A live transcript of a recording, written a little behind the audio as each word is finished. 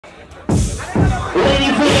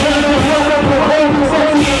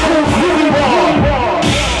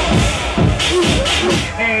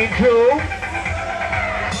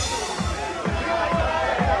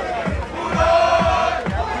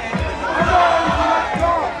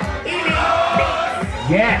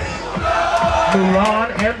Yes. Mulan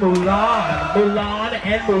and Mulan. Mulan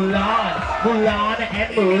and Mulan. Mulan and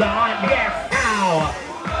Mulan. Yes. Ow.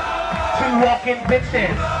 Two walking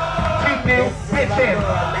bitches. Two new bitches.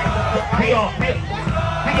 Dior Mulan.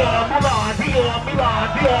 Dior Mulan.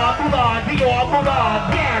 Dior Mulan. Dior Mulan.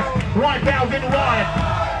 Yes. 1001.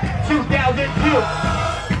 2002.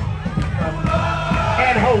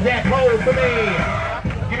 And hold that pose for me.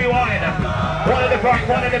 Give me one. One in the front,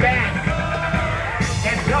 one in the back.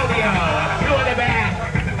 Antonio, two in the back,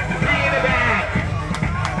 three in the back,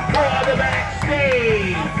 four in the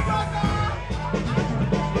backstage.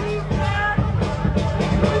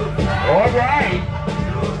 All right.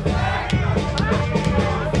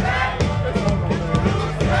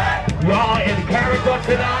 Y'all in character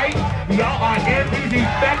tonight. Y'all are in these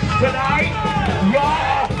effects tonight. Y'all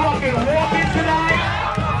are fucking walking tonight.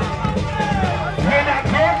 We're not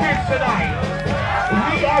girlfriends tonight.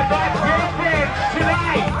 We are not girlfriends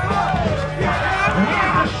tonight.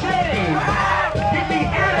 Here's the shade. Give me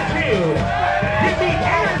attitude. Give me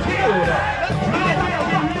attitude.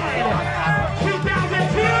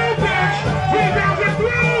 2002, bitch.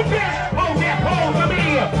 2003, bitch. Oh, that pose for me.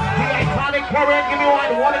 The iconic current. Give me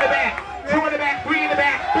one. One in the back. Two in the back. Three in the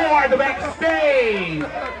back. Four in the backstage.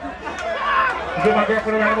 Give my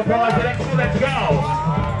girlfriend a round of applause. The next one, let's go.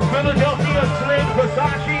 Philadelphia Slim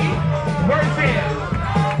Versace versus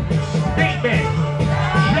Statement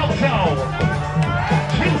JoJo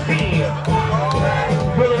Juicy.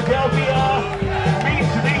 Philadelphia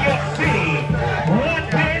meets New York City. One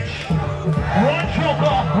bitch, one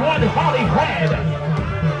Joker, one Harley Quin.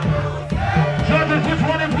 Judges, which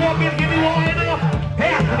one is walking? Give me one.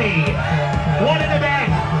 Daphne. One in the back,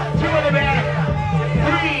 two in the back,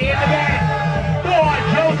 three in the back, four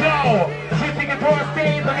JoJo. Juicy Couture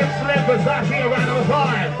stays against Slim Versace. A round of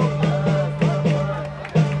applause.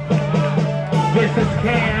 This is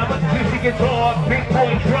Cam, Juicy Couture, Big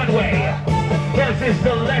Boys Runway versus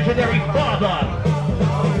the legendary father,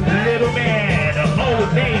 Little Man, Old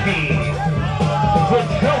Navy. The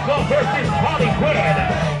Joker versus Harley Quin.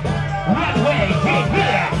 Runway,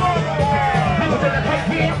 yeah. He was in the quick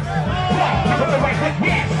here. What? He was the right quick,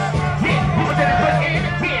 yes. Yeah, he was in the quick in.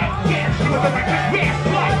 Yeah, yes. He was the right quick, yes.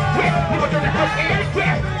 What? Yeah, he was in the quick in.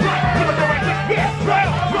 Yes. What? He was the right quick, yes. What?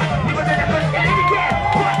 What? He was in the quick in. Yes.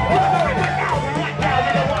 What? He was the right quick out.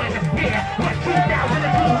 1001. Yeah. What?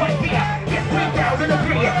 2002. Right here. Yes.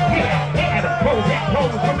 3003. Yeah. And pose that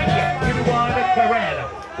pose for me. Give me one. Correct.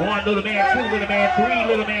 One little man, two little man, three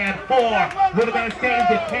little man, four little man stays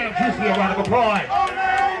at Cam Juicy. A round of applause.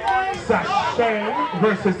 Sashay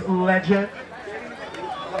versus Legend.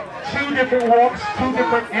 Two different walks, two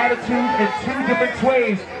different attitudes, and two different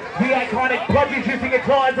sways. The iconic Pudgy Juicy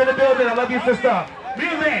Guitars in the building. I love you, sister.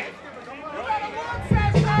 Music.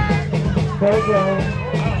 Go.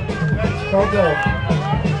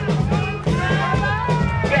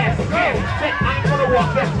 Yes. I'm gonna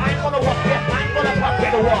walk. Yes, I'm gonna walk. Yes, I'm gonna pop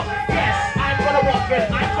in the walk. Yes, I'm gonna walk in.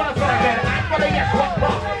 I'm gonna serve it. I'm gonna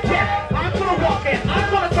walk. Yes, I'm gonna walk in. I'm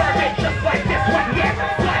gonna serve it just like this one. Yes,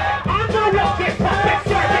 what? I'm gonna walk in, pop it,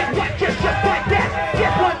 serve it. What? Just like that.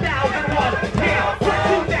 Yes, 1001. Yeah,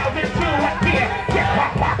 2002. Right here. Yes,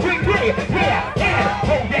 pop, 3. Yeah, and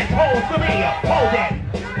hold that pose for me. Hold it.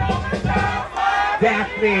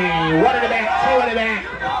 Daphne, one in the back, two in the back,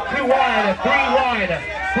 2-1, 3-1,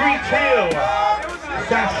 3-2.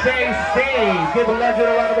 Sashay stays. Give the legend a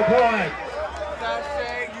round of applause.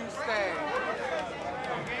 Sashay, you stay.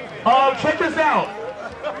 Check this out.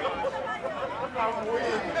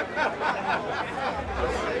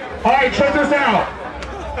 All right, check this out.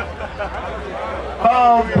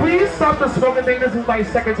 Please stop the smoking thing. This is my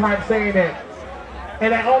second time saying it.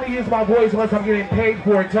 And I only use my voice once I'm getting paid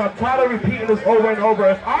for it. So I'm tired of repeating this over and over.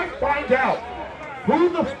 If I find out who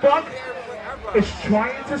the fuck is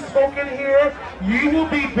trying to smoke in here, you will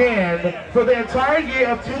be banned for the entire year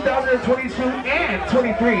of 2022 and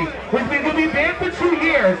 23. Which means you'll be banned for 2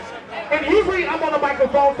 years. And usually I'm on the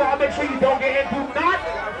microphone, so I'll make sure you don't get in. Do not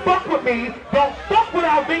fuck with me. Don't fuck with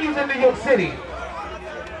our venues in New York City.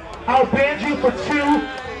 I'll ban you for 2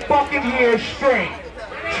 fucking years straight.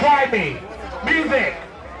 Try me. Music.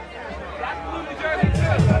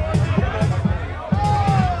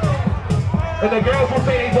 And the girls will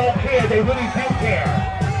say they don't care. They really do care.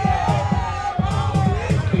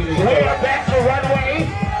 We are back to Runway.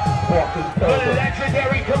 The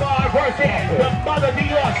legendary Kamar versus the mother New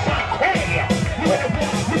York Shantae. You better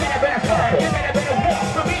walk. You better serve. You better walk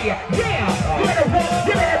for me. Yeah. You better walk.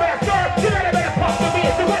 You better serve. You better pop for me.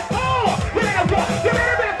 Do it all. You better walk. You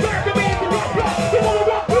better serve to me. You better walk. You wanna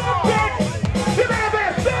walk with me, bitch? You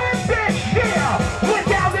better serve, bitch. Yeah.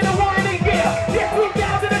 1001 a year. Yes, 2002.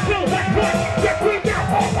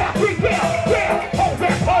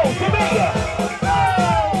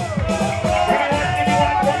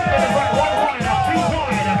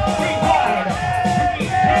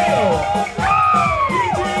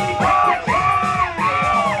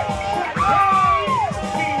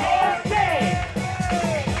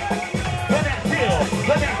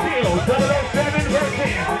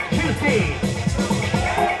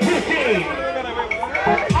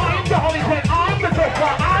 I'm the Harley Quin, I'm the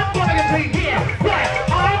Joker, I'm gonna get paid here. Yes,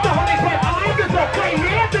 I'm the Harley Quin, I'm the Joker,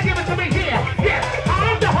 yes, they give it to me here. Yes,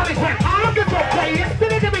 I'm the Harley Quin, I'm the Joker, yes,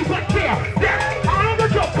 they give me what here. Yes, I'm the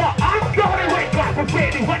Joker, I'm the Harley Quin, God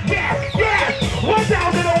forbid me what, yes, yes,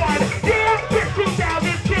 1001, yeah, bitch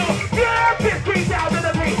 2002, yeah, bitch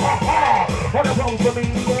 3003, ha ha, on the road for me.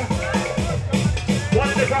 One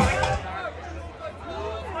at a time.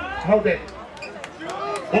 Hold it.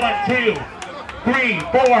 1, 2, 3,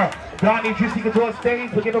 4. Don needs Juicy to on stage.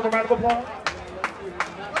 We'll give him a round of applause.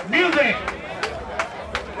 Music.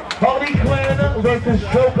 Harley Quin versus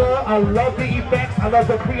Joker. I love the effects. I love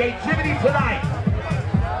the creativity tonight.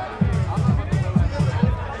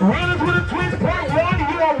 Runners with the Twins Part 1.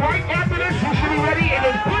 You are right after this. You should be ready. And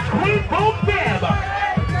then Butch Queen, boom, bam.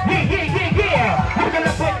 Yeah, yeah, yeah, yeah. Put the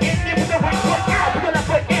left foot in, then put the right foot out. Put the left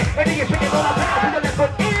foot in, and then you shake it all around. Put the left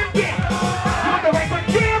foot in, yeah. Put the right foot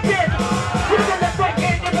in, yeah. Put the left foot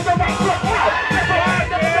in, then put the right foot out. Left foot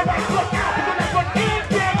in, then put the right foot out. Put the left foot in,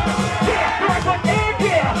 yeah. Yeah, the right foot in,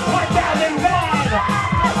 yeah. 1001,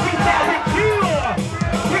 3002,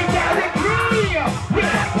 3003.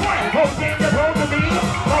 Yeah, one. Hold it, just hold the lead.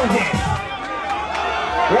 Hold it.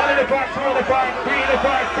 1 in the front, 2 in the front, 3 in the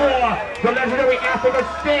front, 4. The legendary Africa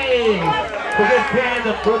stage. For this band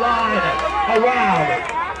of the line around.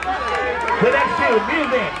 The next two,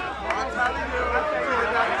 music.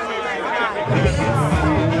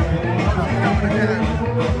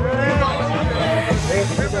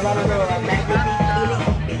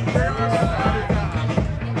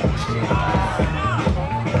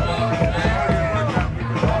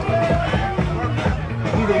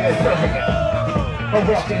 I'm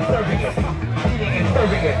walking, serving it, eating and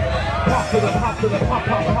serving it. Pop to the pop to the pop,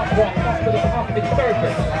 pop, pop, walk, pop to the pop, and serve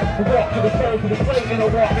it. Walk to the serve, to the play, and a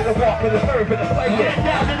walk, and a walk, and a serve, and a play.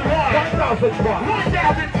 1001, 1001,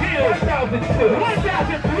 1002, 1002,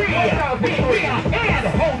 1003, 1003, and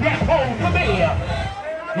hold that home for me.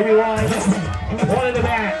 Give me one. 1 in the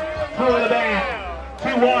back, 2 in the back,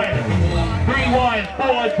 2-1, 3-1,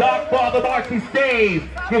 4. Doc Father Marcy stays.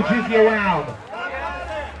 Give Juicy a round.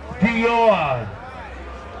 Dior,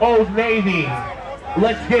 Old Navy,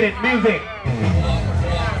 let's get it, music.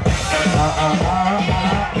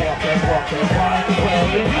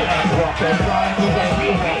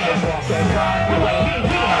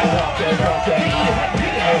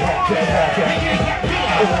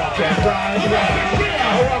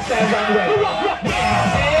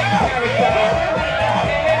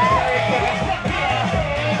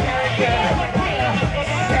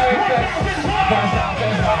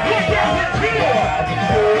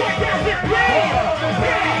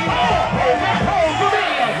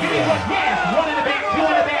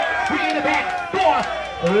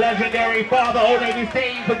 Legendary father, Old Navy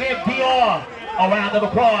stage to give Dior a round of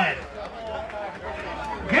applause.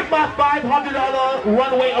 Give my $500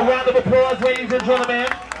 runway a round of applause, ladies and gentlemen.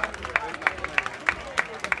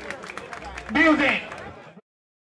 Music.